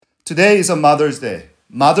Today is a Mother's Day.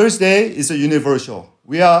 Mother's Day is a universal.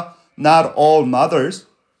 We are not all mothers,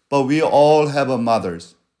 but we all have a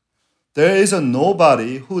mothers. There is a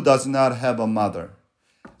nobody who does not have a mother.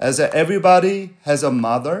 As everybody has a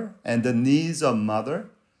mother and needs a mother,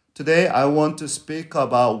 today I want to speak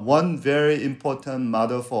about one very important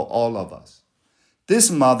mother for all of us. This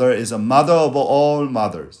mother is a mother of all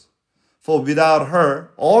mothers. For without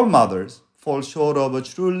her, all mothers fall short of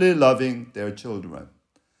truly loving their children.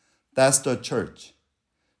 That's the church.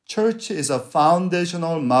 Church is a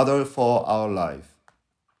foundational mother for our life.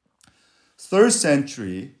 3rd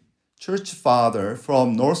century church father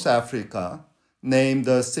from North Africa named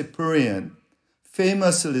Cyprian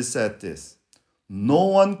famously said this: "No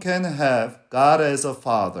one can have God as a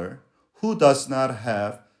father who does not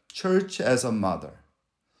have church as a mother."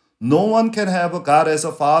 No one can have God as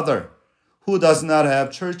a father who does not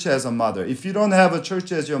have church as a mother. If you don't have a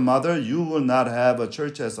church as your mother, you will not have a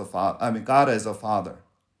church as a God as a father.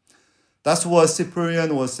 That's what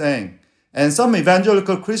Cyprian was saying. And some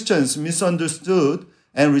evangelical Christians misunderstood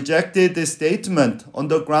and rejected this statement on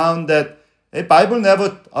the ground that the Bible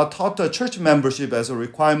never taught a church membership as a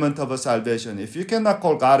requirement of a salvation. If you cannot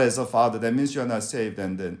call God as a father, that means you're not saved.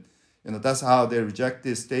 And then, that's how they reject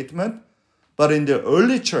this statement. But in the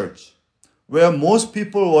early church, where most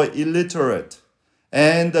people were illiterate,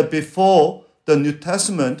 and before the New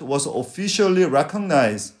Testament was officially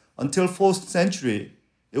recognized until 4th century,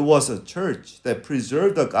 it was a church that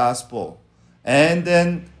preserved the gospel and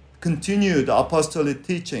then continued the apostolic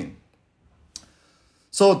teaching.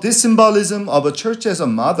 So this symbolism of a church as a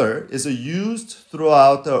mother is used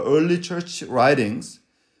throughout the early church writings,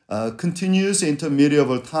 continues into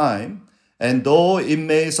medieval time, and though it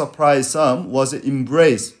may surprise some, was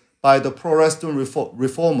embraced by the Protestant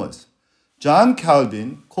reformers. John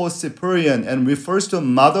Calvin quotes Cyprian and refers to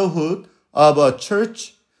motherhood of a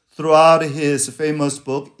church throughout his famous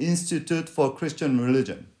book, Institute for Christian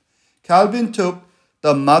Religion. Calvin took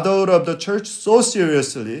the motherhood of the church so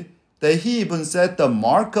seriously that he even said the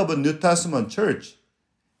mark of a New Testament church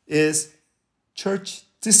is church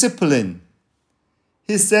discipline.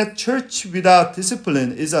 He said church without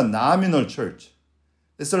discipline is a nominal church.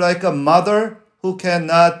 It's like a mother who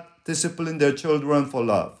cannot discipline their children for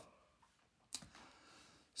love.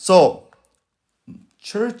 So,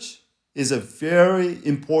 church is very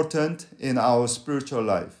important in our spiritual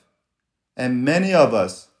life. And many of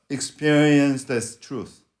us experience this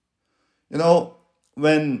truth.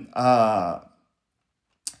 When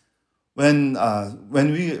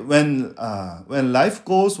life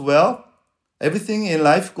goes well, everything in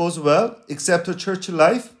life goes well except the church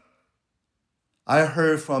life, I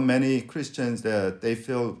heard from many Christians that they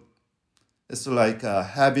feel it's like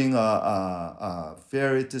having a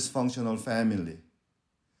very dysfunctional family.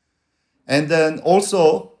 And then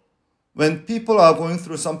also, when people are going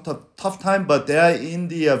through some tough time, but they are in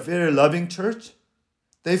the very loving church,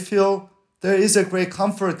 they feel there is a great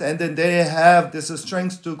comfort, and then they have this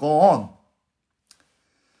strength to go on.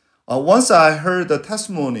 Once I heard the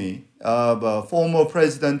testimony of a former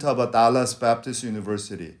president of Dallas Baptist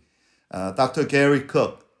University, Dr. Gary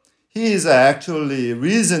Cook. He is actually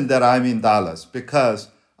reason that I'm in Dallas, because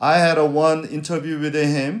I had one interview with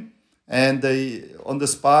him, and on the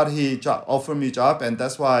spot he offered me a job, and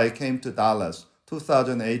that's why I came to Dallas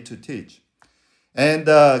 2008 to teach. And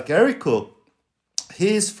Gary Cook,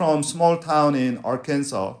 he is from small town in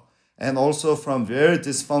Arkansas and also from very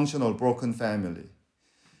dysfunctional, broken family.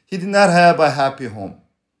 He did not have a happy home,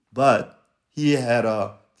 but he had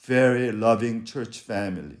a very loving church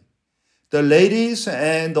family. The ladies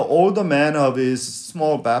and the older men of his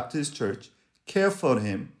small Baptist church cared for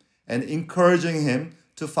him and encouraging him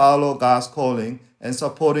to follow God's calling and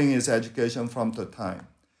supporting his education from the time.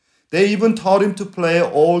 They even taught him to play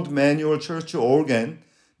old manual church organ,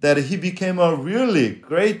 that he became a really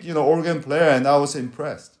great organ player, and I was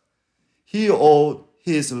impressed. He owed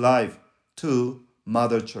his life to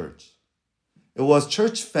Mother Church. It was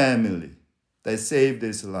church family that saved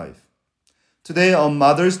his life. Today on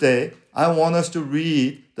Mother's Day, I want us to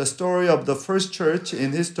read the story of the first church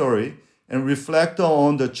in history and reflect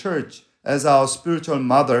on the church as our spiritual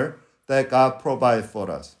mother that God provided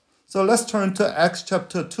for us. So let's turn to Acts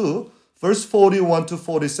chapter 2, verse 41 to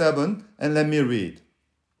 47, and let me read.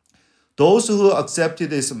 Those who accepted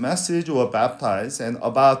this message were baptized, and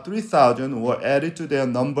about 3,000 were added to their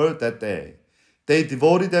number that day. They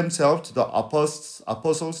devoted themselves to the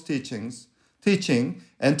apostles' teaching,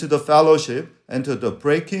 and to the fellowship, and to the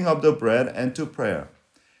breaking of the bread, and to prayer.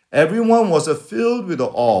 Everyone was filled with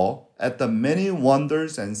awe at the many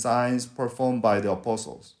wonders and signs performed by the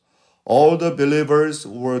apostles. All the believers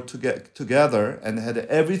were together and had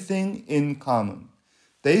everything in common.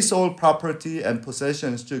 They sold property and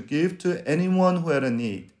possessions to give to anyone who had a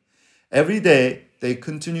need. Every day, they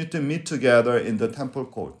continued to meet together in the temple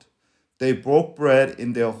court. They broke bread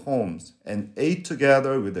in their homes and ate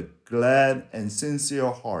together with a glad and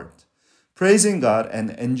sincere heart, praising God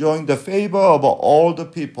and enjoying the favor of all the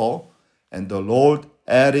people. And the Lord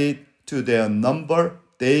added to their number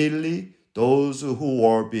daily those who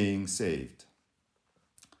were being saved.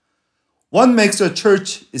 What makes a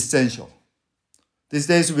church essential? These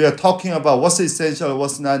days we are talking about what's essential,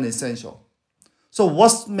 what's not essential. So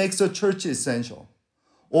what makes a church essential?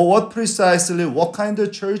 Or what kind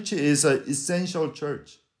of church is an essential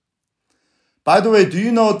church? By the way, do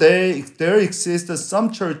you know there exist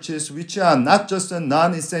some churches which are not just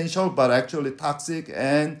non-essential but actually toxic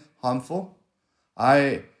and harmful?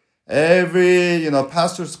 Every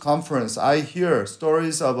pastors conference, I hear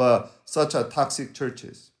stories of such a toxic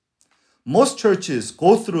churches. Most churches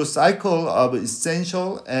go through a cycle of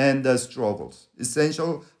essential and struggles.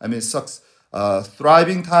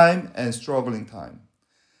 Thriving time and struggling time.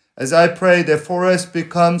 As I pray that Forest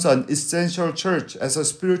becomes an essential church as a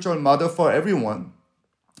spiritual mother for everyone,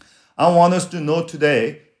 I want us to know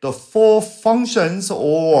today the 4 functions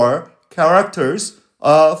or characters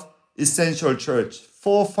of essential church.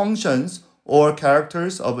 4 functions or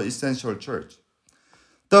characters of essential church.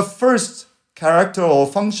 The first character or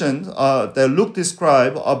function that Luke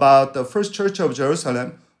described about the first church of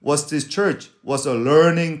Jerusalem was this church was a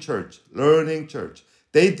learning church.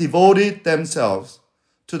 They devoted themselves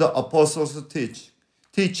to the apostles'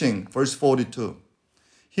 teaching, verse 42.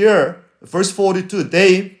 Here, verse 42,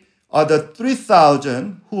 they are the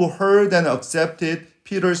 3,000 who heard and accepted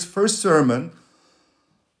Peter's first sermon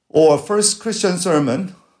or first Christian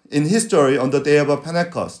sermon in history on the day of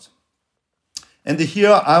Pentecost. And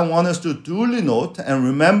here I want us to duly note and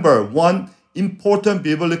remember one important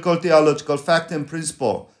biblical theological fact and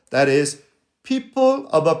principle. That is, people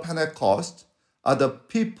of Pentecost are the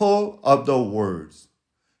people of the words.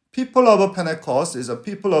 People of Pentecost is a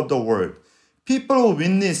people of the word. People who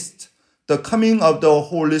witnessed the coming of the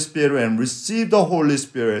Holy Spirit and received the Holy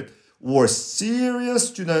Spirit were serious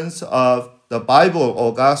students of the Bible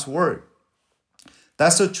or God's word.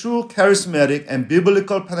 That's a true charismatic and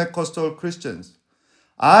biblical Pentecostal Christians.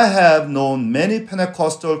 I have known many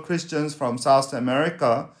Pentecostal Christians from South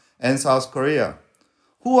America and South Korea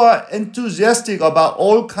who are enthusiastic about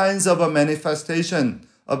all kinds of a manifestation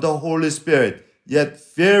of the Holy Spirit, yet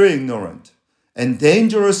very ignorant and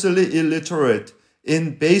dangerously illiterate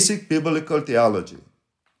in basic biblical theology.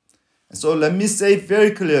 And so let me say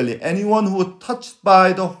very clearly, anyone who is touched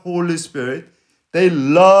by the Holy Spirit, they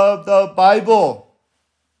love the Bible.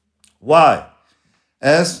 Why?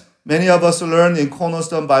 As many of us learn in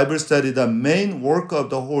Cornerstone Bible Study, the main work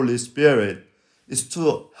of the Holy Spirit is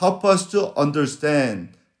to help us to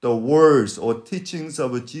understand the words or teachings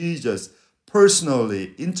of Jesus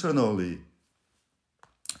personally, internally.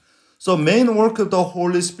 So main work of the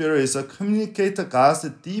Holy Spirit is to communicate God's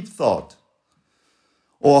deep thought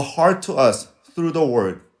or heart to us through the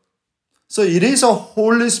Word. So it is a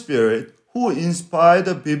Holy Spirit who inspired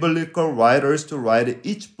the biblical writers to write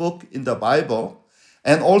each book in the Bible.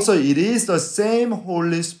 And also it is the same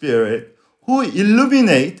Holy Spirit who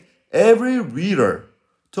illuminate every reader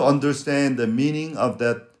to understand the meaning of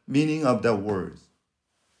the words.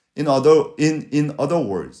 In other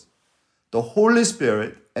words, the Holy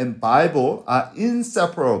Spirit and Bible are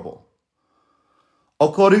inseparable.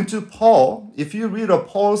 According to Paul, if you read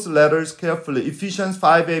Paul's letters carefully, Ephesians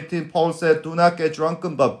 5:18, Paul said, "Do not get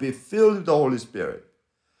drunken, but be filled with the Holy Spirit."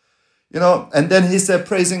 And then he said,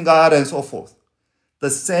 praising God and so forth. The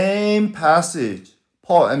same passage,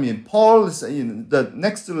 Paul is in the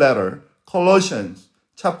next letter, Colossians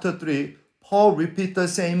chapter 3, Paul repeats the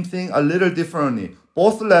same thing a little differently.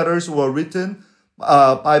 Both letters were written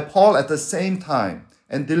by Paul at the same time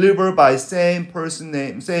and delivered by same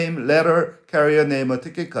letter carrier named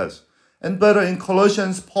Tychicus. But in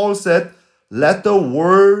Colossians, Paul said, "Let the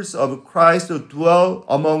words of Christ dwell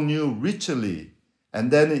among you richly."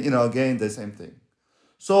 And then, again, the same thing.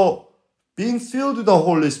 So, being filled with the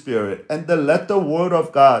Holy Spirit and then let the word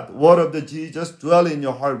of God, word of the Jesus dwell in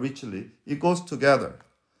your heart richly, it goes together.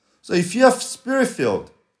 So if you are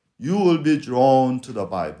spirit-filled, you will be drawn to the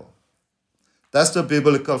Bible. That's the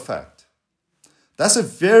biblical fact. That's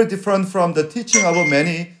very different from the teaching of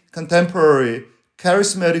many contemporary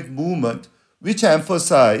charismatic movement, which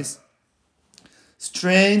emphasize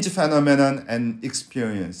strange phenomenon and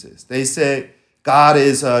experiences. They say God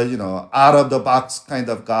is out of the box kind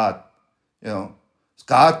of God.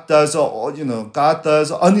 God does, God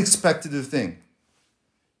does unexpected thing.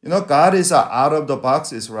 God is out of the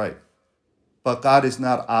box is right, but God is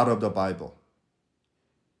not out of the Bible.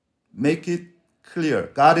 Make it clear.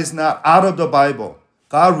 God is not out of the Bible.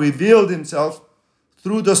 God revealed himself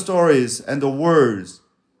through the stories and the words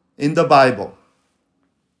in the Bible.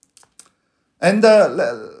 And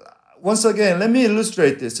once again, let me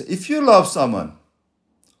illustrate this. If you love someone,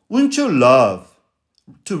 wouldn't you love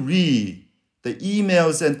to read the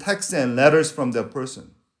emails and texts and letters from that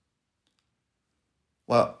person?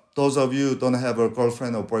 Well, those of you who don't have a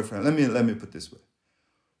girlfriend or boyfriend, let me put it this way.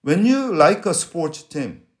 When you like a sports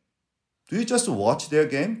team, do you just watch their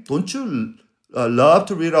game? Don't you love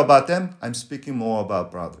to read about them? I'm speaking more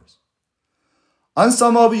about brothers. Aren't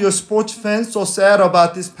some of you sports fans so sad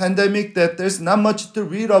about this pandemic that there's not much to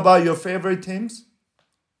read about your favorite teams?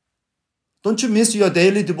 Don't you miss your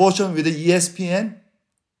daily devotion with the ESPN?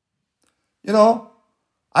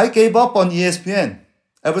 I gave up on ESPN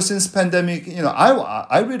ever since pandemic.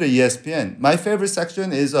 I read ESPN. My favorite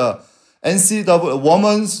section is NCAA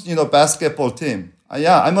women's basketball team.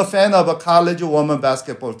 Yeah, I'm a fan of a college women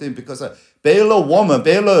basketball team because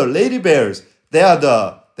Baylor Lady Bears, they are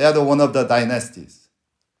the one of the dynasties.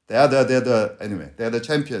 They're the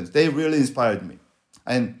champions. They really inspired me.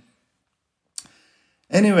 And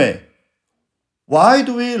anyway, why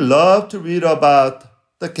do we love to read about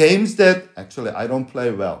the games that actually I don't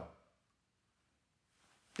play well?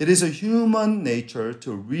 It is a human nature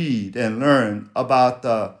to read and learn about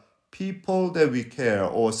the people that we care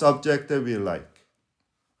or subject that we like.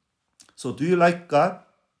 So do you like God?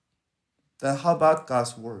 Then how about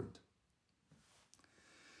God's word?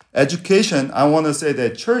 Education, I want to say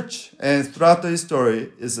that church and throughout the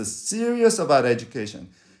history is serious about education.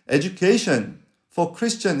 Education for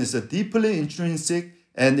Christians is deeply intrinsic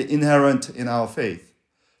and inherent in our faith.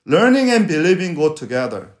 Learning and believing go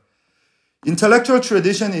together. Intellectual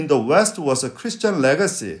tradition in the West was a Christian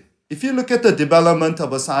legacy. If you look at the development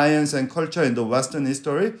of science and culture in the Western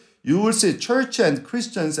history, you will see church and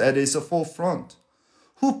Christians at its forefront,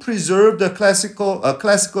 who preserved the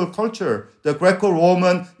classical culture, the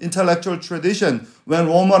Greco-Roman intellectual tradition when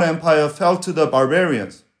Roman Empire fell to the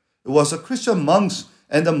barbarians. It was the Christian monks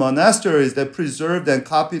and the monasteries that preserved and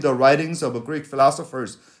copied the writings of Greek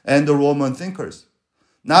philosophers and the Roman thinkers.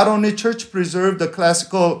 Not only church preserved the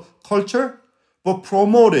classical culture, but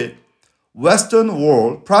prompted Western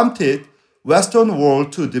world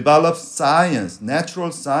to develop science,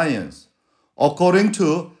 natural science. According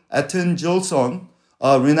to Ethan Gilson,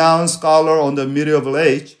 a renowned scholar on the medieval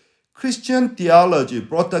age, Christian theology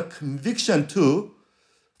brought the conviction to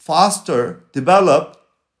develop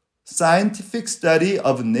scientific study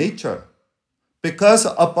of nature. Because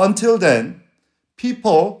up until then,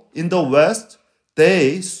 people in the West,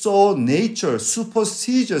 they saw nature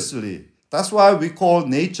superstitiously. That's why we call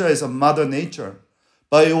nature as a mother nature.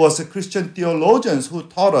 But it was the Christian theologians who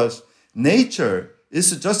taught us nature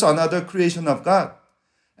is just another creation of God.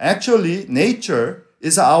 Actually, nature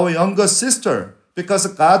is our younger sister because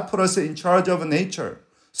God put us in charge of nature.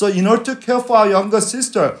 So in order to care for our younger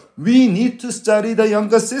sister, we need to study the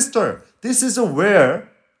younger sister. This is where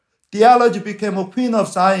theology became a queen of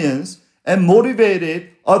science and motivated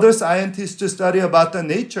other scientists to study about the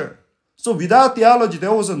nature. So without theology,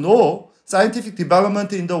 there was no scientific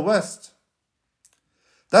development in the West.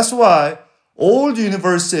 That's why old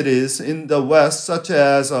universities in the West, such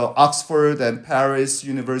as Oxford and Paris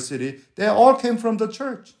University, they all came from the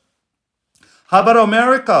church. How about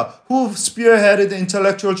America, who spearheaded the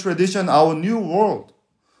intellectual tradition, our new world?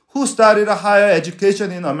 Who started a higher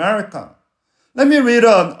education in America? Let me read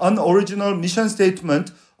an unoriginal mission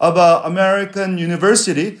statement of an American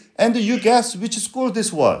university, and you guess which school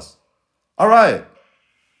this was. All right.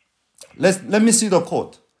 Let me see the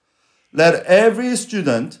quote. Let every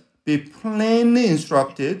student be plainly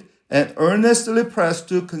instructed and earnestly pressed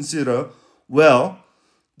to consider well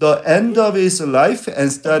the end of his life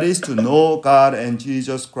and studies to know God and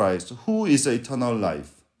Jesus Christ, who is eternal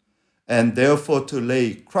life, and therefore to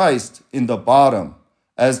lay Christ in the bottom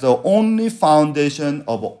as the only foundation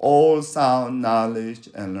of all sound knowledge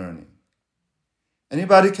and learning.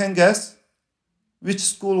 Anybody can guess which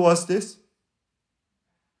school was this?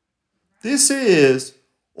 This is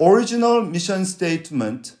original mission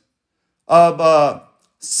statement of a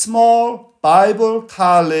small Bible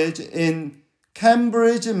college in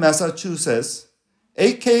Cambridge, Massachusetts,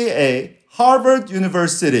 aka Harvard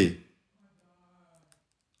University.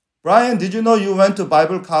 Brian, did you know you went to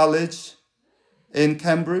Bible college in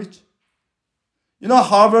Cambridge? You know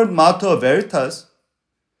Harvard motto veritas,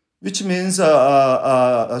 which means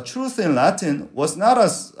a truth in Latin, was not an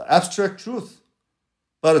abstract truth.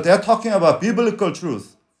 but they're talking about biblical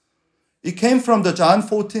truth. It came from the John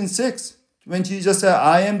 14:6, when Jesus said,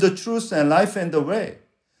 I am the truth and life and the way.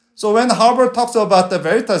 So when Harvard talks about the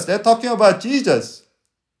Veritas, they're talking about Jesus.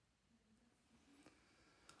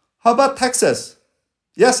 How about Texas?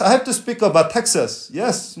 Yes, I have to speak about Texas.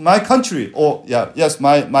 Yes, my country. Oh, yeah, yes,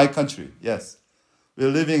 my country. Yes. We're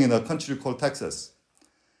living in a country called Texas.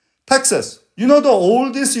 Texas. You know the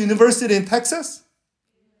oldest university in Texas?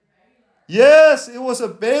 Yes, it was a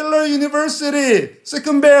Baylor University.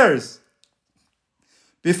 Second Bears.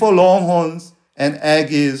 Before Longhorns and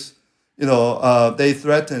Aggies, they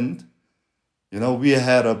threatened, we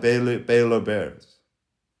had a Baylor Bears.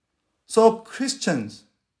 So Christians,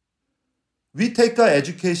 we take our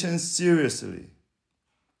education seriously.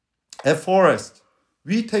 At Forest,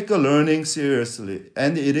 we take our learning seriously,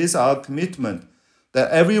 and it is our commitment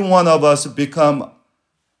that every one of us become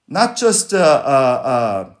not just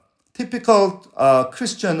a typical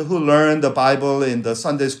Christian who learn the Bible in the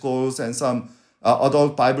Sunday schools and some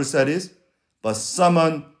adult Bible studies, but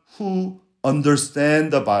someone who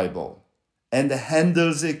understands the Bible and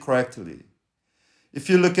handles it correctly. If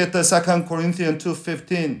you look at the 2 Corinthians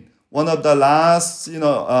 2:15, one of the last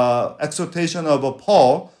exhortation of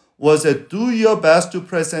Paul was that do your best to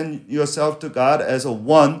present yourself to God as a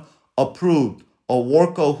one approved, a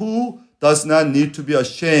worker who does not need to be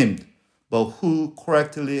ashamed, but who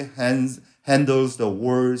correctly handles the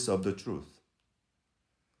words of the truth.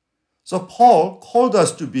 So Paul called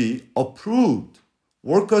us to be approved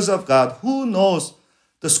workers of God who knows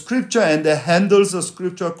the scripture and handles the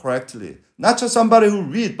scripture correctly. Not just somebody who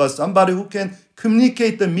reads, but somebody who can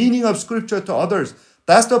communicate the meaning of scripture to others.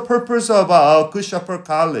 That's the purpose of our Good Shepherd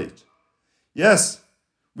College. Yes,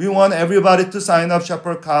 we want everybody to sign up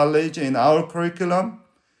Shepherd College in our curriculum.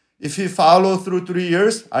 If you follow through 3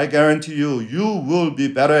 years, I guarantee you will be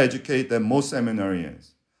better educated than most seminarians.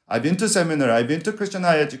 I've been to seminary, I've been to Christian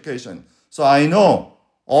higher education. So I know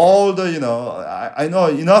all the, I know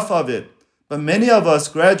enough of it. But many of us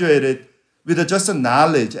graduated with just a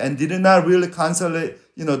knowledge and did not really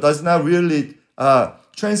does not really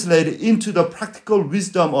translate into the practical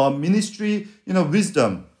wisdom or ministry,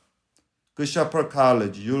 wisdom. Good Shepherd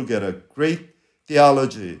College, you'll get a great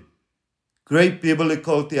theology, great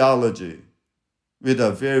biblical theology with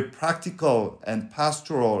a very practical and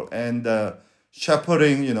pastoral and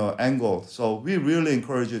shepherding, angle. So we really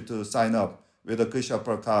encourage you to sign up with the Good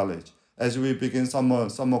Shepherd College as we begin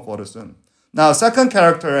summer quarter soon. Now, second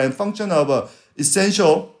character and function of an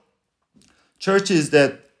essential church is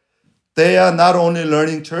that they are not only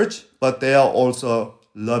learning church, but they are also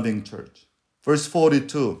loving church. Verse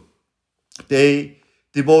 42, they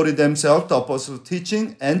devoted themselves to apostle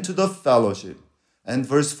teaching and to the fellowship. And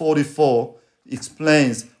verse 44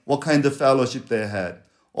 explains what kind of fellowship they had.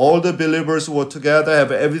 All the believers who were together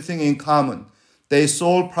have everything in common. They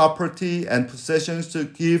sold property and possessions to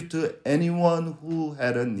give to anyone who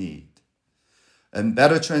had a need. And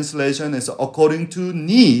better translation is according to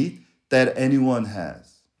need that anyone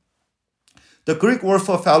has. The Greek word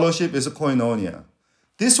for fellowship is koinonia.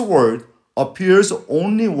 This word appears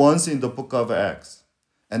only once in the book of Acts.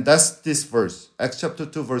 And that's this verse, Acts chapter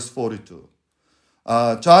 2, verse 42.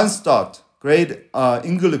 John Stott, great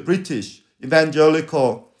British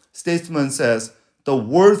evangelical statesman, says, the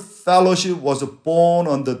word fellowship was born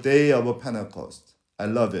on the day of Pentecost. I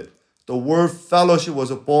love it. The word fellowship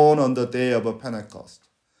was born on the day of Pentecost.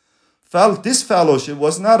 This fellowship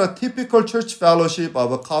was not a typical church fellowship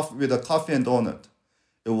of with a coffee and donut.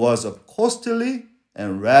 It was a costly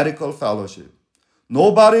and radical fellowship.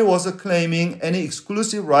 Nobody was claiming any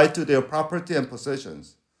exclusive right to their property and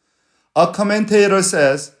possessions. A commentator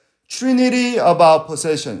says, Trinity about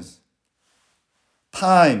possessions,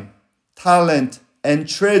 time, talent, and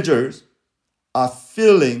treasures are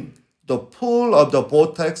filling the pool of the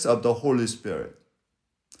vortex of the Holy Spirit.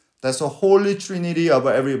 That's a holy trinity of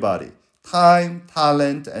everybody. Time,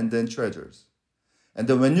 talent, and then treasures. And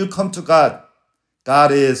then when you come to God,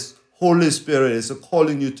 God is, Holy Spirit is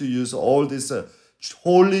calling you to use all this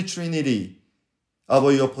holy trinity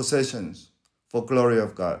of your possessions for glory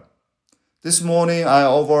of God. This morning, I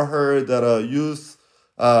overheard that a youth,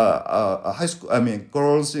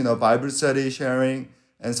 girls, Bible study sharing,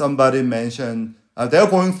 and somebody mentioned they're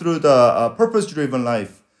going through the purpose-driven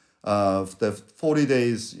life, the 40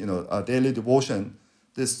 days, daily devotion.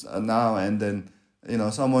 This now and then,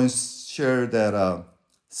 someone shared that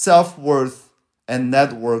self-worth and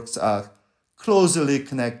networks are closely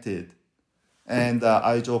connected, and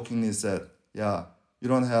I jokingly said, "Yeah, you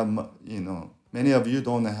don't have, many of you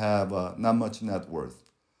don't have not much net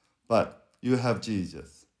worth, but you have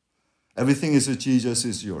Jesus. Everything is Jesus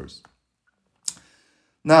is yours."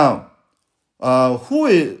 Now,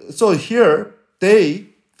 so here they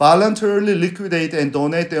voluntarily liquidate and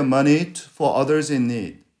donate their money for others in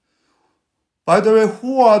need. By the way,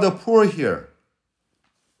 who are the poor here?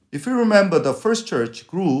 If you remember, the first church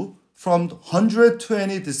grew from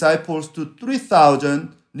 120 disciples to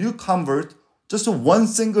 3,000 new converts just one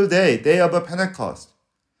single day of a Pentecost.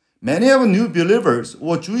 Many of the new believers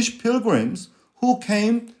were Jewish pilgrims who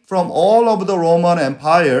came from all over the Roman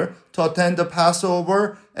Empire to attend the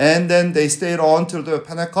Passover, and then they stayed on till the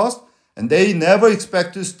Pentecost, and they never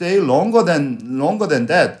expect to stay longer than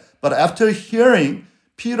that. But after hearing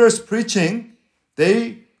Peter's preaching,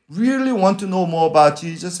 they really want to know more about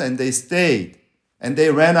Jesus, and they stayed, and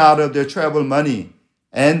they ran out of their travel money,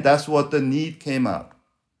 and that's what the need came out.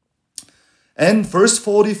 And verse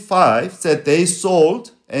 45 said they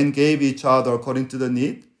sold and gave each other according to the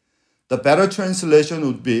need. The better translation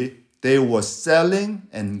would be they were selling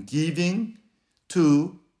and giving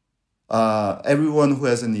to everyone who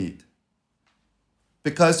has a need.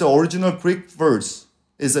 Because the original Greek verse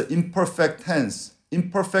is an imperfect tense.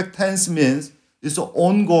 Imperfect tense means it's an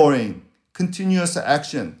ongoing, continuous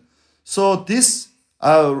action. So this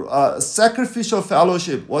sacrificial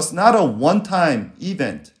fellowship was not a one-time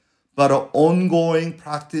event, but an ongoing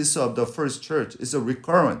practice of the first church. It's a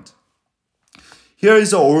recurrent. Here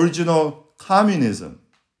is the original communism.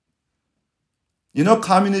 You know,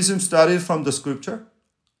 communism started from the scripture.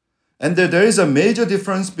 And there is a major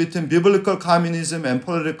difference between biblical communism and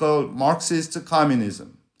political Marxist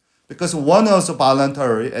communism. Because one is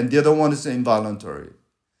voluntary and the other one is involuntary.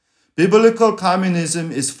 Biblical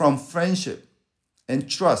communism is from friendship and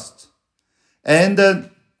trust. And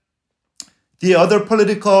the other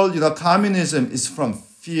political, communism is from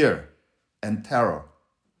fear and terror.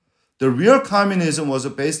 The real communism was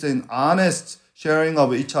based in honest sharing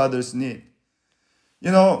of each other's need.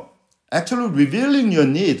 Actually revealing your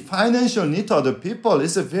need, financial need to other people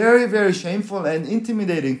is a very, very shameful and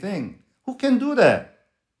intimidating thing. Who can do that?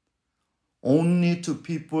 Only to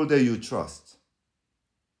people that you trust.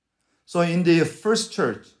 So in the first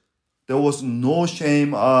church, there was no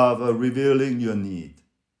shame of revealing your need.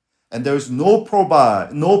 And there's no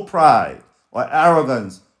pride or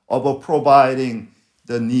arrogance of providing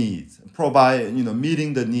the need,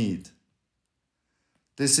 meeting the need.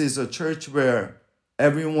 This is a church where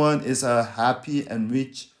everyone is happy and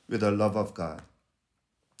rich with the love of God.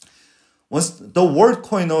 Once the word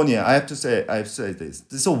koinonia, I've said this.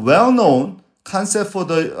 This is a well-known concept for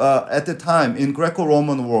at the time in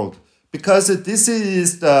Greco-Roman world, because this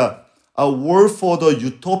is a word for the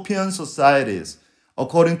utopian societies,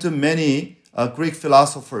 according to many Greek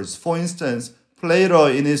philosophers. For instance, Plato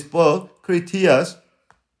in his book Critias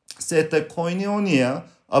said that koinonia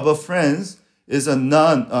of a friends is in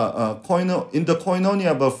the koinonia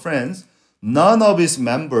of a friends, none of its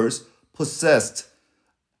members possessed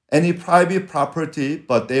any private property,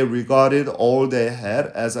 but they regarded all they had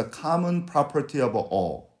as a common property of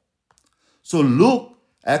all. So Luke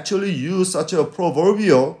actually used such a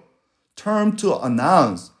proverbial term to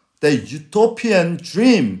announce that utopian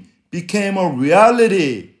dream became a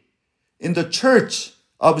reality in the church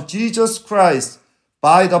of Jesus Christ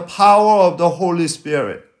by the power of the Holy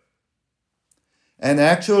Spirit. And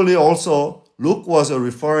actually also Luke was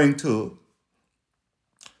referring to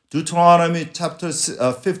Deuteronomy chapter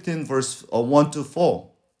 15 verse 1 to 4.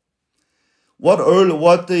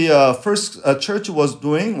 What the first church was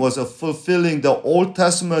doing was fulfilling the Old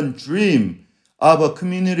Testament dream of a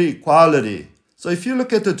community equality. So if you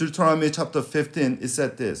look at the Deuteronomy chapter 15, it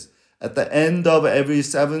said this: at the end of every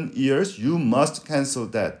 7 years, you must cancel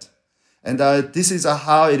debt. And this is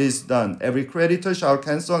how it is done. Every creditor shall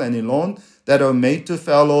cancel any loan that are made to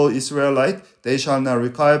fellow Israelite. They shall not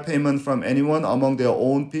require payment from anyone among their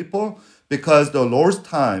own people, because the Lord's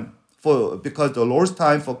time for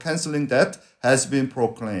canceling debt has been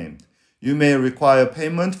proclaimed. You may require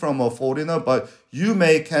payment from a foreigner, but you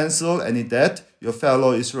may cancel any debt your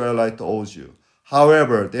fellow Israelite owes you.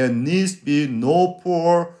 However, there needs be no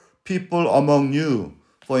poor people among you,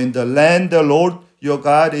 for in the land the Lord your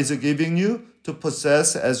God is giving you to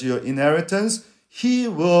possess as your inheritance, He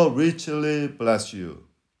will richly bless you.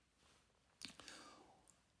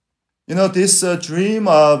 This dream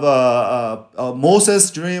of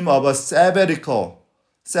Moses' dream of a sabbatical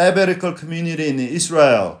community in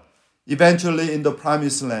Israel, eventually in the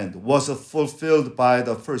promised land, was fulfilled by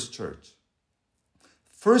the first church.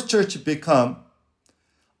 First church became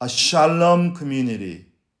a shalom community,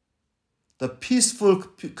 the peaceful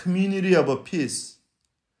community of peace,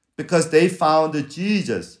 because they found that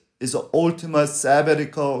Jesus is the ultimate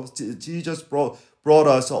sabbatical. Jesus brought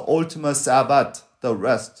us the ultimate Sabbath, the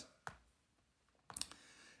rest.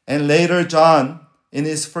 And later, John, in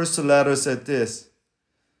his first letter, said this,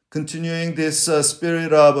 continuing this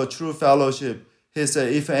spirit of a true fellowship. He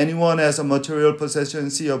said, if anyone has a material possession,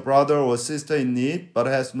 see a brother or sister in need, but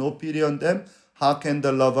has no pity on them, how can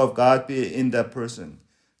the love of God be in that person?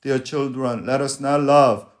 Dear children, let us not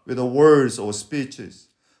love with the words or speeches,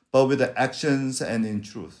 but with the actions and in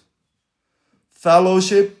truth.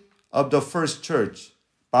 Fellowship of the first church,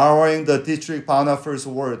 borrowing the Dietrich Bonhoeffer's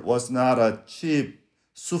word, was not a cheap,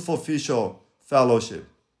 superficial fellowship,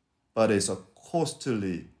 but it's a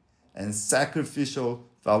costly and sacrificial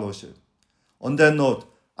fellowship. On that note,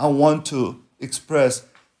 I want to express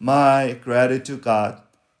my gratitude to God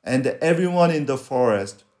and everyone in the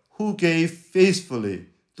forest who gave faithfully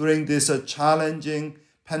during this challenging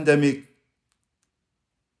pandemic.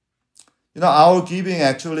 Our giving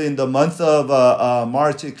actually in the month of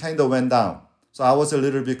March, it kind of went down. So I was a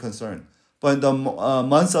little bit concerned. But in the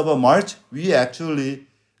month of March, it actually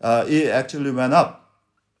went up.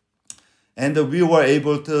 And we were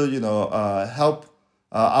able to, help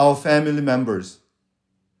our family members.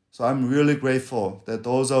 So I'm really grateful that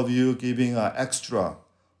those of you giving extra,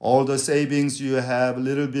 all the savings you have, a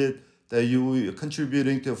little bit that you are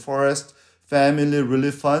contributing to Forest Family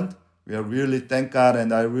Relief Fund, we are really thank God,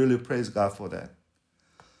 and I really praise God for that.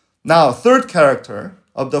 Now, third character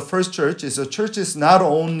of the first church is a church is not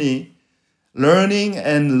only learning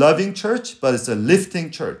and loving church, but it's a lifting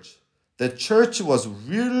church. The church was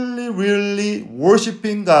really, really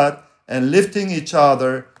worshiping God and lifting each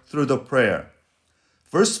other through the prayer.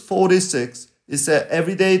 Verse 46, it said,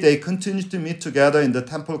 every day they continued to meet together in the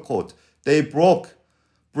temple court. They broke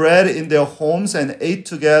bread in their homes and ate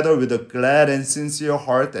together with a glad and sincere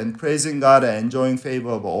heart and praising God and enjoying favor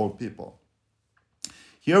of all people.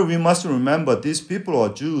 Here we must remember these people are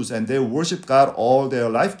Jews and they worship God all their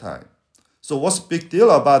lifetime. So what's the big deal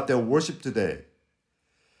about their worship today?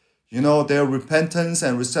 Their repentance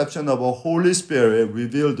and reception of the Holy Spirit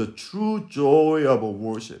reveal the true joy of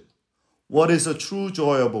worship. What is the true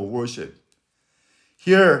joy of worship?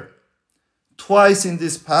 Here, twice in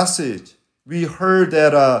this passage, we heard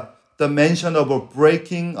that the mention of a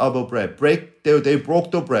breaking of a bread. They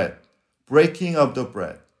broke the bread. Breaking of the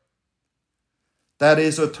bread. That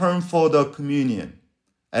is a term for the communion.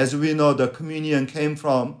 As we know, the communion came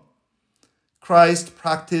from Christ's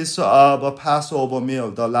practice of a Passover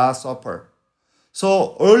meal, the Last Supper.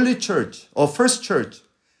 So early church, or first church,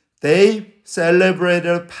 they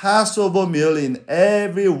celebrated Passover meal in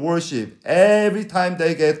every worship, every time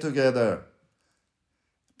they get together.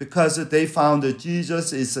 Because they found that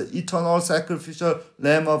Jesus is the eternal sacrificial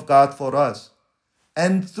Lamb of God for us.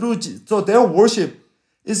 And so their worship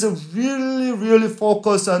is really, really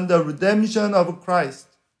focused on the redemption of Christ.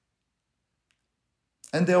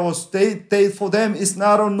 And for them, it's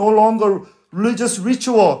no longer religious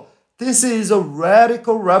ritual. This is a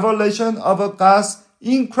radical revelation of God's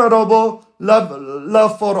incredible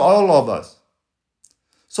love for all of us.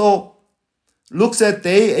 So, look at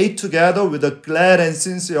they ate together with a glad and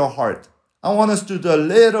sincere heart. I want us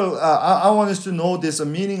to know this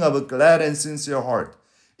meaning of a glad and sincere heart.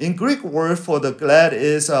 In Greek word for the glad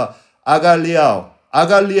is agaliao.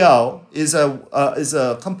 Agaliao is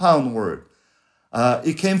a compound word.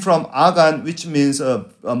 It came from agan, which means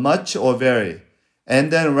much or very.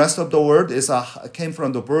 And then the rest of the word came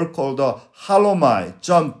from the word called halomai,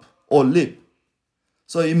 jump or leap.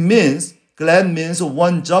 So it means, glad means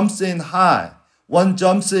one jumps in high. One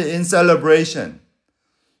jumps in celebration.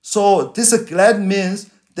 So this glad means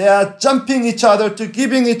they are jumping each other to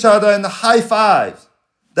giving each other and high fives.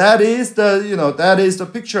 That is the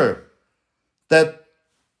picture. That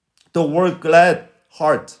the word glad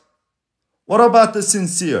heart. What about the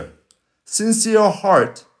sincere? Sincere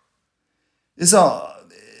heart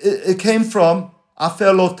it came from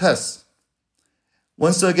aphelotes.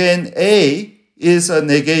 Once again, A is a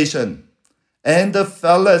negation, and the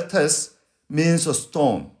pheletes means a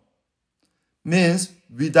stone, means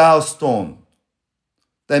without stone.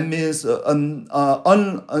 That means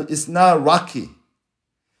it's not rocky.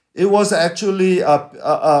 It was actually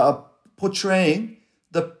portraying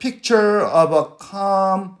the picture of a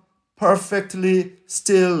calm, perfectly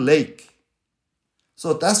still lake.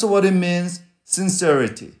 So that's what it means,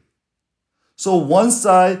 sincerity. So one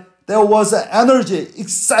side, there was an energy,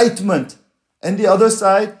 excitement, and the other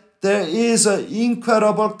side, there is an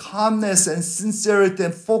incredible calmness and sincerity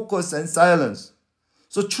and focus and silence.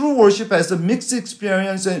 So true worship has a mixed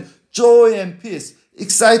experience and joy and peace,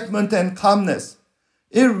 excitement and calmness.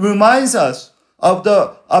 It reminds us of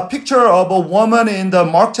a picture of a woman in the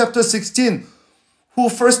Mark chapter 16 who who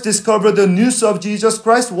first discovered the news of Jesus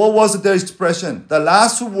Christ, what was their expression? The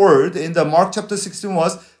last word in the Mark chapter 16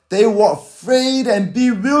 was, they were afraid and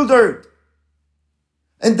bewildered.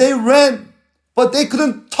 And they ran, but they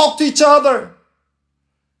couldn't talk to each other.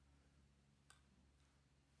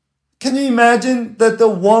 Can you imagine that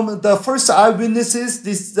the first eyewitnesses,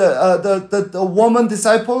 the woman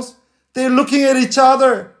disciples, they're looking at each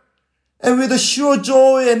other and with a sure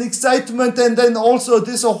joy and excitement, and then also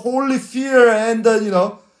this a holy fear, and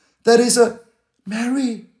that is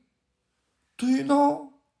Mary, do you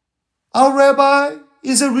know our rabbi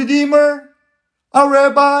is a redeemer, our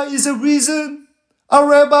rabbi is a reason, our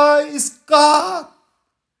rabbi is God.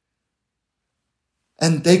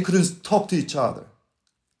 And they couldn't talk to each other.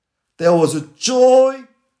 There was a joy,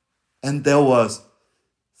 and there was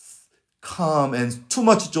calm, and too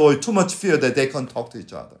much joy, too much fear that they can't talk to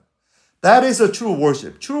each other. That is a true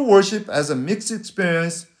worship. True worship as a mixed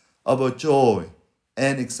experience of a joy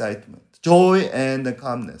and excitement, joy and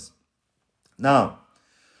calmness. Now,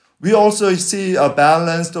 we also see a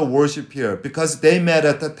balanced worship here because they met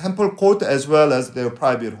at the temple court as well as their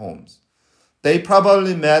private homes. They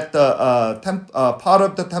probably met part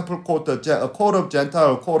of the temple court, a court of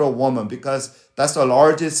Gentile, a court of woman, because that's the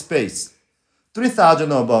largest space.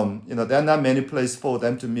 3,000 of them, there are not many places for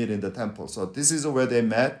them to meet in the temple. So this is where they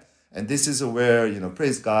met, and this is where,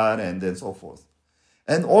 praise God, and then so forth.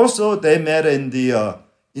 And also they met in the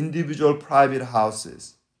individual private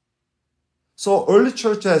houses. So early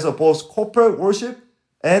church has both corporate worship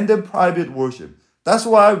and then private worship. That's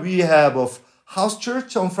why we have a house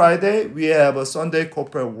church on Friday, we have a Sunday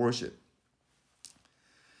corporate worship.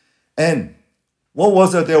 And what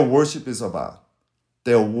was it their worship is about?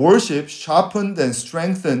 Their worship sharpened and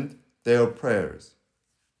strengthened their prayers.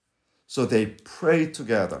 So they prayed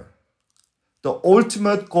together. The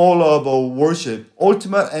ultimate goal of worship,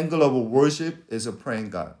 ultimate angle of worship is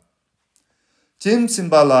praying God. Jim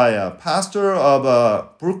Cimbalaya, pastor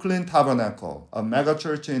of Brooklyn Tabernacle, a mega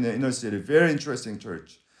church in the inner city, very interesting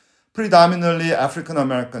church, predominantly African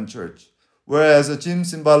American church. Whereas Jim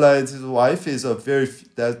Cimbalaya's wife is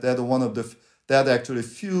they're actually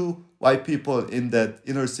few white people in that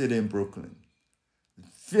inner city in Brooklyn.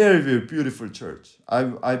 Very, very beautiful church.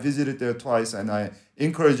 I visited there twice, and I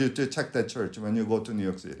encourage you to check that church when you go to New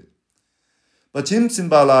York City. But Jim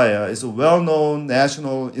Cimbalaya is a well-known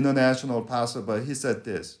national, international pastor, but he said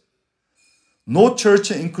this: no church,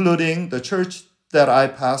 including the church that I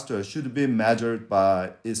pastor, should be measured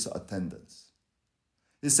by its attendance.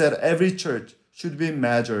 He said every church should be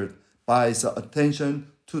measured by its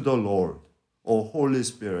attention to the Lord or Holy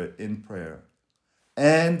Spirit in prayer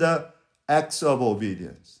and acts of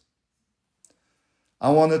obedience.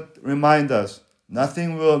 I want to remind us,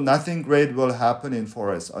 nothing great will happen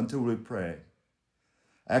for us until we pray.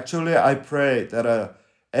 Actually, I pray that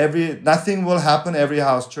nothing will happen every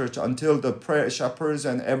house church until the prayer shepherds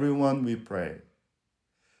and everyone we pray.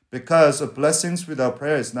 Because blessings without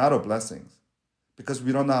prayer is not a blessing, because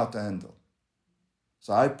we don't know how to handle.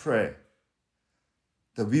 So I pray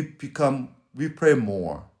that we pray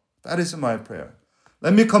more. That is my prayer.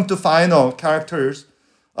 Let me come to final characters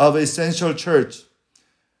of essential church.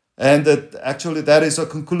 And that is a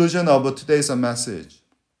conclusion of today's message.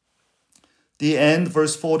 The end,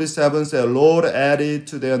 verse 47 says, Lord added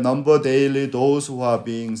to their number daily those who are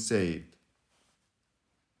being saved.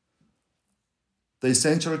 The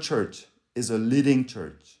essential church is a leading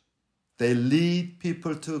church. They lead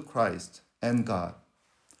people to Christ and God.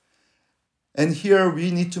 And here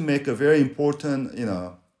we need to make a very important,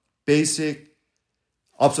 basic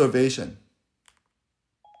observation.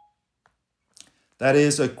 That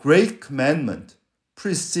is, a great commandment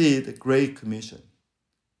precedes a great commission.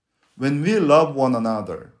 When we love one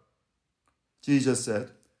another, Jesus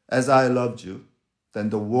said, as I loved you, then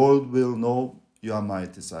the world will know you are my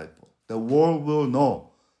disciple. The world will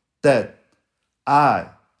know that I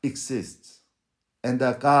exist and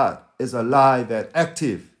that God is alive and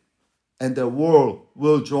active, and the world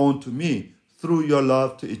will drawn to me through your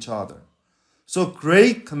love to each other. So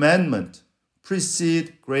great commandment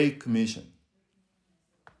precedes great commission.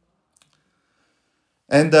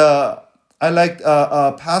 And I like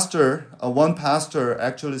one pastor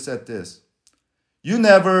actually said this: you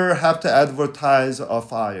never have to advertise a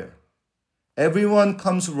fire. Everyone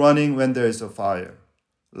comes running when there is a fire.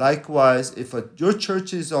 Likewise, if your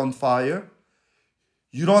church is on fire,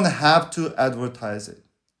 you don't have to advertise it.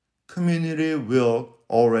 Community will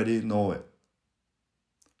already know it.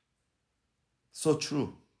 So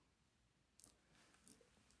true.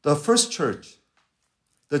 The first church,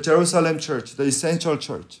 the Jerusalem church, the essential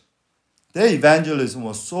church, their evangelism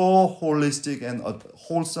was so holistic and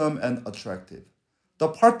wholesome and attractive. the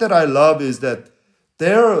part that I love is that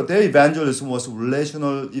their evangelism was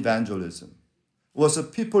relational evangelism. It was a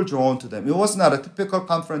people drawn to them. It was not a typical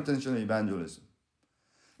confrontational evangelism.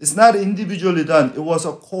 It's not individually done. It was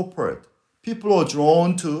a corporate. People were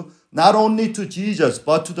drawn to not only to Jesus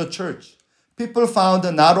but to the church. People found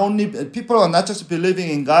that people are not just believing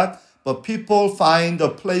in God, but people find a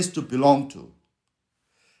place to belong to.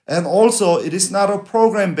 And also, it is not a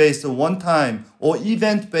program-based, one-time or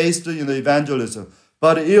event-based, evangelism,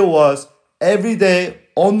 but it was everyday,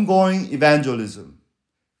 ongoing evangelism.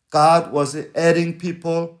 God was adding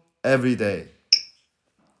people every day.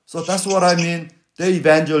 So that's what I mean. Their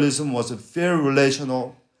evangelism was very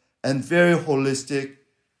relational and very holistic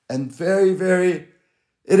and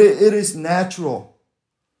it is natural,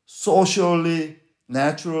 socially,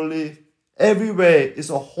 naturally, every way is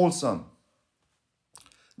a wholesome.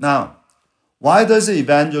 Now, why does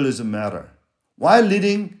evangelism matter? Why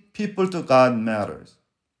leading people to God matters?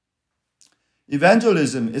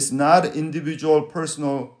 Evangelism is not individual,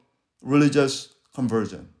 personal, religious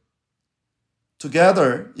conversion.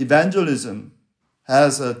 Together, evangelism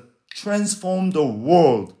has transformed the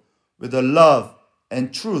world with the love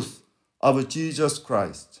and truth of Jesus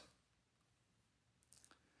Christ.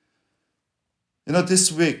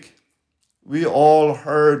 This week, we all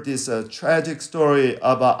heard this tragic story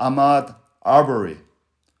about Ahmaud Arbery,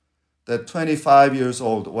 that 25 years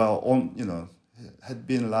old, had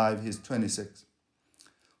been alive, he's 26,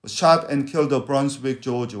 was shot and killed in Brunswick,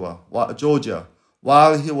 Georgia,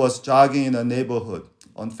 while he was jogging in a neighborhood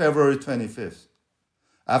on February 25th,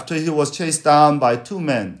 after he was chased down by two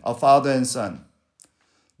men, a father and son.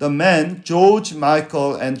 The men, George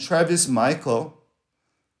Michael and Travis Michael,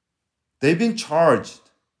 they've been charged,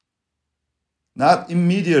 not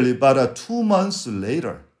immediately, but 2 months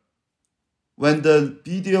later, when the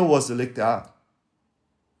video was leaked out.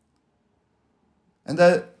 And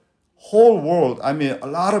the whole world, a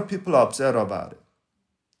lot of people are upset about it.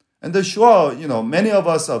 And sure, many of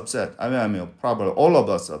us are upset. Probably all of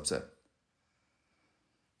us are upset.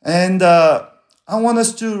 And I want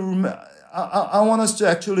us to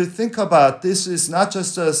actually think about this is not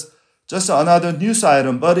just another news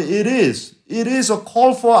item, but it is a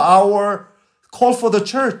call for the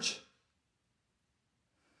church.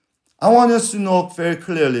 I want us to know very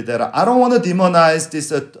clearly that I don't want to demonize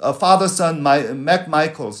this father-son Mac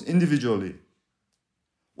Michaels individually.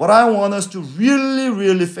 What I want us to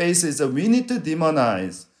really face is that we need to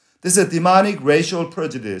demonize this demonic racial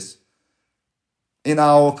prejudice in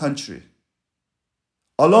our country.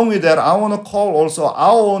 Along with that, I want to call also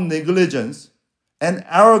our own negligence and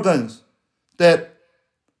arrogance that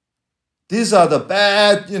these are the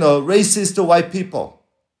bad, racist white people.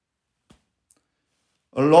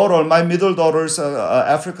 Laurel, my middle daughter's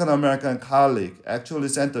African American colleague, actually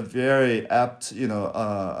sent a very apt,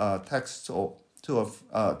 text to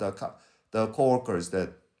the coworkers that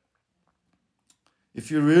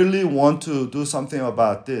if you really want to do something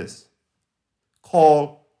about this,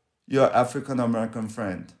 call your African American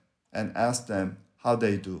friend and ask them how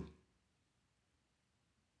they do.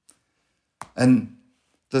 And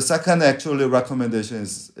the second actually recommendation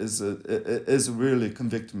is really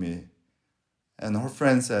convict me. And her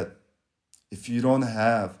friend said, if you don't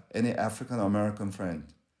have any African American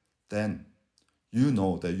friend, then you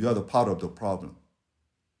know that you are the part of the problem.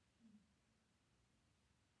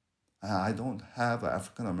 I don't have an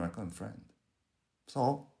African American friend.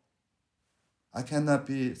 So I cannot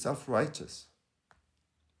be self-righteous.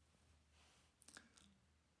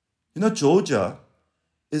 Georgia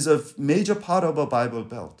is a major part of a Bible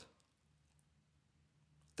Belt.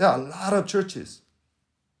 There are a lot of churches.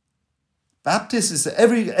 Baptist is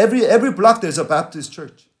every block there's a Baptist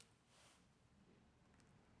church.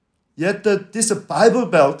 Yet this Bible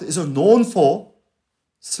Belt is known for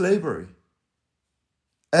slavery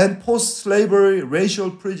and post-slavery racial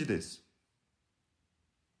prejudice.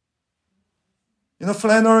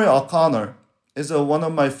 Flannery O'Connor is one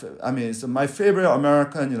of my favorite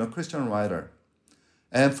American, Christian writer.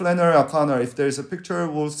 And Flannery O'Connor, if there's a picture,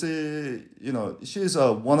 we'll see, she is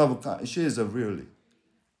really.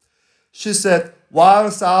 She said,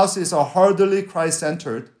 while South is hardly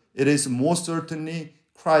Christ-centered, it is most certainly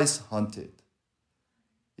Christ-hunted.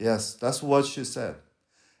 Yes, that's what she said.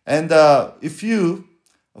 And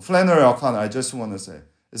Flannery O'Connor, I just want to say,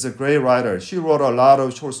 is a great writer. She wrote a lot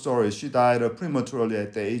of short stories. She died prematurely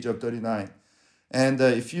at the age of 39. And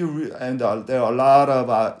there are a lot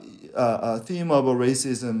of theme of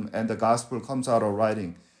racism and the gospel comes out of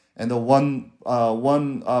writing. And the one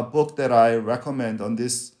book that I recommend on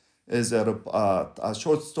this is a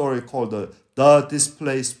short story called The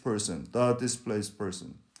Displaced Person. The Displaced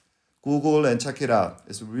Person. Google and check it out.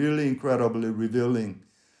 It's really incredibly revealing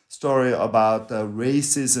story about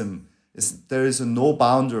racism. There is no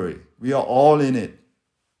boundary. We are all in it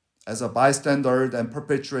as a bystander and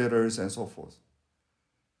perpetrators and so forth.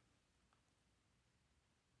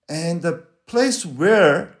 And the place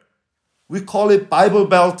where we call it Bible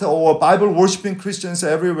Belt or Bible worshiping Christians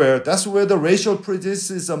everywhere, that's where the racial prejudice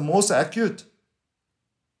is the most acute.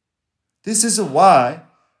 This is why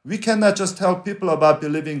we cannot just tell people about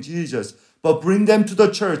believing Jesus, but bring them to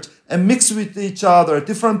the church and mix with each other.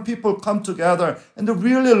 Different people come together and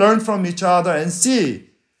really learn from each other and see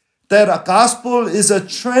that a gospel is a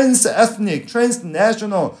trans-ethnic,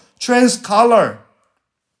 trans-national, trans-color.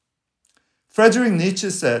 Friedrich Nietzsche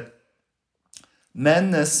said,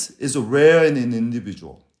 madness is rare in an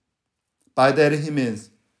individual. By that he means,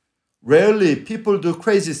 rarely people do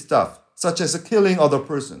crazy stuff, such as killing other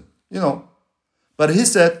person, But he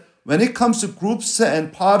said, when it comes to groups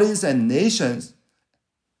and parties and nations,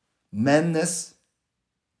 madness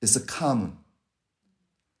is common.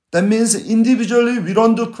 That means individually we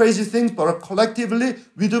don't do crazy things, but collectively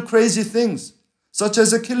we do crazy things, such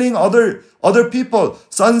as killing other people,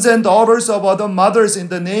 sons and daughters of other mothers in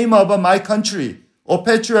the name of my country or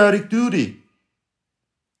patriotic duty.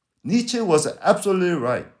 Nietzsche was absolutely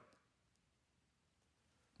right.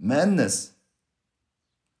 Madness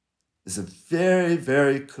is very,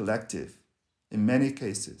 very collective in many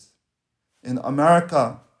cases. In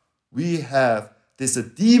America, we have this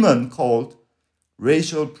demon called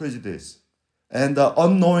racial prejudice. And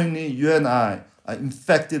unknowingly, you and I are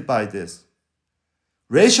infected by this.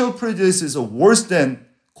 Racial prejudice is worse than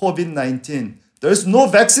COVID-19. There's no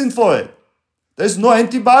vaccine for it. There's no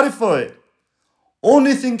antibody for it.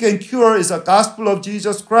 Only thing can cure is the gospel of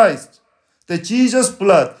Jesus Christ. The Jesus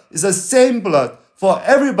blood is the same blood for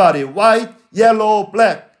everybody, white, yellow,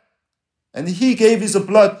 black. And he gave his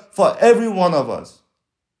blood for every one of us.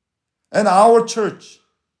 And our church,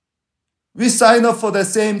 we sign up for the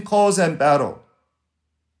same cause and battle.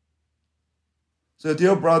 So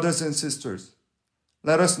dear brothers and sisters,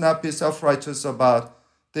 let us not be self-righteous about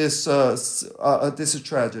this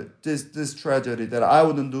tragedy, that I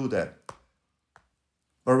wouldn't do that.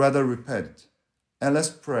 But rather repent. And let's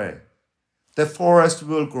pray that forest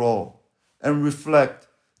will grow and reflect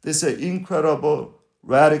this incredible,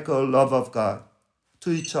 radical love of God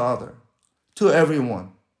to each other, to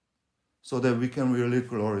everyone, so that we can really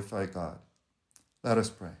glorify God. Let us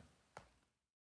pray.